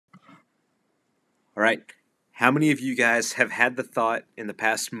All right. How many of you guys have had the thought in the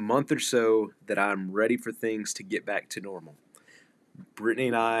past month or so that I'm ready for things to get back to normal? Brittany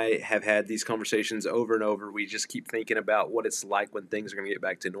and I have had these conversations over and over. We just keep thinking about what it's like when things are going to get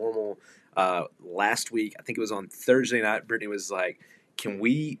back to normal. Last week, I think it was on Thursday night, Brittany was like, "Can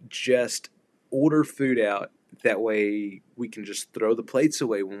we just order food out? That way we can just throw the plates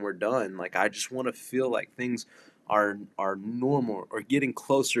away when we're done. Like, I just want to feel like things are normal or getting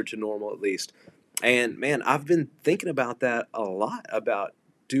closer to normal at least." And man, I've been thinking about that a lot about,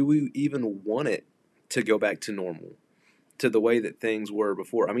 do we even want it to go back to normal, to the way that things were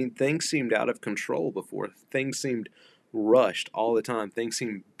before? I mean, things seemed out of control before. Things seemed rushed all the time. Things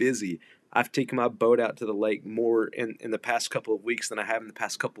seemed busy. I've taken my boat out to the lake more in the past couple of weeks than I have in the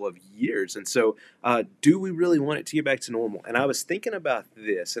past couple of years. And so, do we really want it to get back to normal? And I was thinking about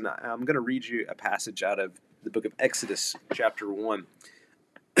this, and I'm going to read you a passage out of the book of Exodus, chapter 1,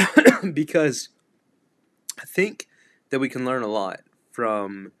 because I think that we can learn a lot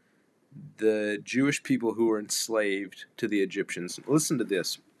from the Jewish people who were enslaved to the Egyptians. Listen to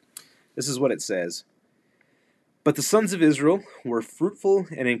this. This is what it says. But the sons of Israel were fruitful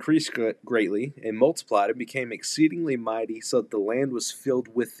and increased greatly, and multiplied and became exceedingly mighty, so that the land was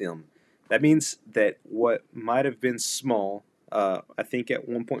filled with them. That means that what might have been small, I think at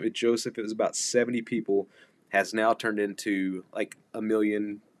one point with Joseph it was about 70 people, has now turned into like a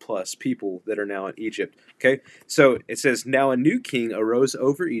million plus people that are now in Egypt. Okay, so it says, "Now a new king arose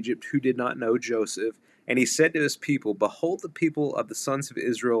over Egypt who did not know Joseph, and he said to his people, 'Behold, the people of the sons of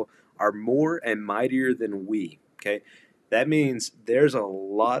Israel are more and mightier than we.'" Okay, that means there's a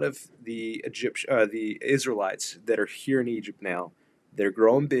lot of the Israelites that are here in Egypt now. They're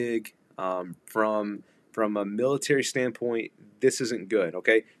growing big. From a military standpoint, this isn't good.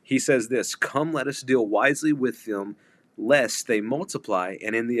 Okay, he says this: "Come, let us deal wisely with them, lest they multiply,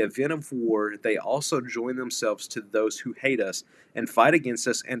 and in the event of war, they also join themselves to those who hate us, and fight against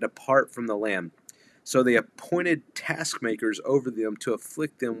us, and depart from the land." So they appointed taskmakers over them to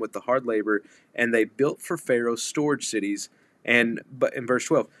afflict them with the hard labor, and they built for Pharaoh storage cities. And but in verse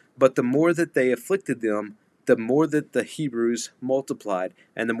 12, but the more that they afflicted them, the more that the Hebrews multiplied,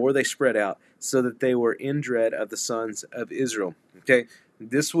 and the more they spread out, so that they were in dread of the sons of Israel. Okay,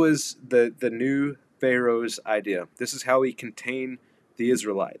 this was the new Pharaoh's idea. This is how he contained the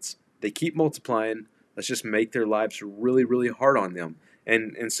Israelites. They keep multiplying. Let's just make their lives really, really hard on them.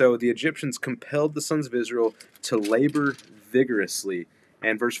 And so the Egyptians compelled the sons of Israel to labor vigorously.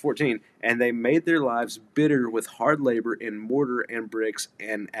 And verse 14, "And they made their lives bitter with hard labor in mortar and bricks,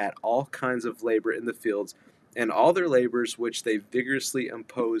 and at all kinds of labor in the fields, and all their labors which they vigorously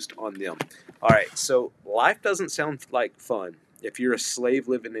imposed on them." All right, so life doesn't sound like fun if you're a slave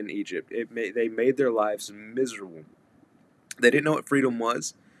living in Egypt. They made their lives miserable. They didn't know what freedom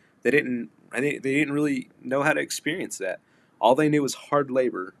was. They didn't. I think they didn't really know how to experience that. All they knew was hard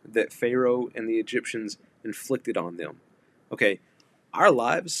labor that Pharaoh and the Egyptians inflicted on them. Okay, our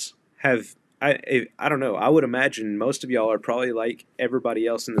lives have. I don't know. I would imagine most of y'all are probably like everybody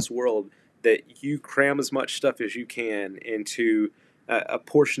else in this world, that you cram as much stuff as you can into a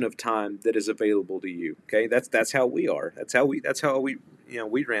portion of time that is available to you. Okay, that's how we are. That's how we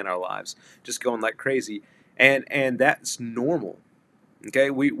we ran our lives, just going like crazy, and that's normal. Okay,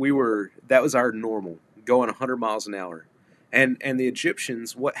 we were, that was our normal, going 100 miles an hour, and the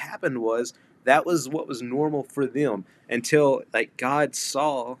Egyptians, what happened was that was what was normal for them until like God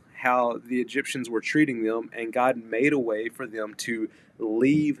saw how the Egyptians were treating them, and God made a way for them to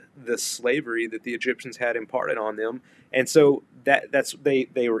leave the slavery that the Egyptians had imparted on them, and so that's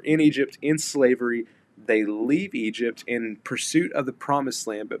they were in Egypt in slavery. They leave Egypt in pursuit of the promised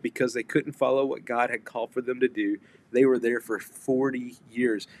land, but because they couldn't follow what God had called for them to do, they were there for 40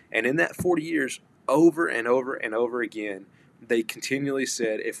 years. And in that 40 years, over and over and over again, they continually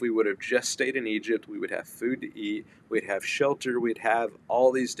said, if we would have just stayed in Egypt, we would have food to eat, we'd have shelter, we'd have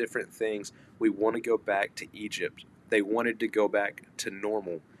all these different things. We want to go back to Egypt. They wanted to go back to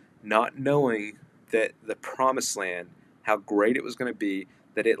normal, not knowing that the promised land, how great it was going to be,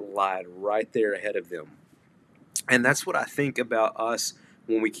 that it lied right there ahead of them. And that's what I think about us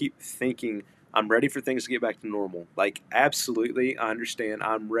when we keep thinking, I'm ready for things to get back to normal. Like, absolutely, I understand.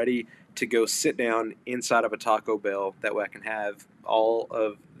 I'm ready to go sit down inside of a Taco Bell. That way I can have all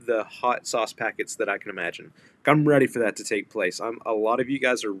of the hot sauce packets that I can imagine. Like, I'm ready for that to take place. A lot of you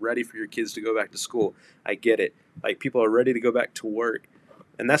guys are ready for your kids to go back to school. I get it. Like, people are ready to go back to work.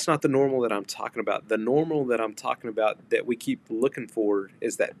 And that's not the normal that I'm talking about. The normal that I'm talking about that we keep looking for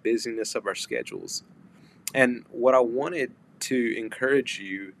is that busyness of our schedules. And what I wanted to encourage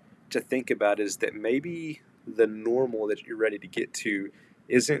you to think about is that maybe the normal that you're ready to get to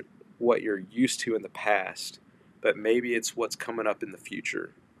isn't what you're used to in the past, but maybe it's what's coming up in the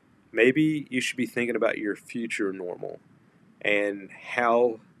future. Maybe you should be thinking about your future normal and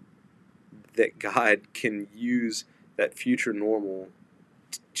how that God can use that future normal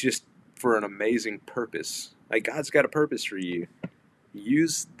just for an amazing purpose. Like, God's got a purpose for you.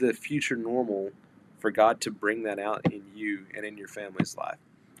 Use the future normal for God to bring that out in you and in your family's life.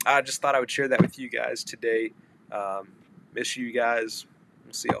 I just thought I would share that with you guys today. Miss you guys.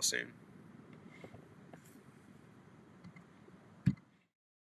 We'll see y'all soon.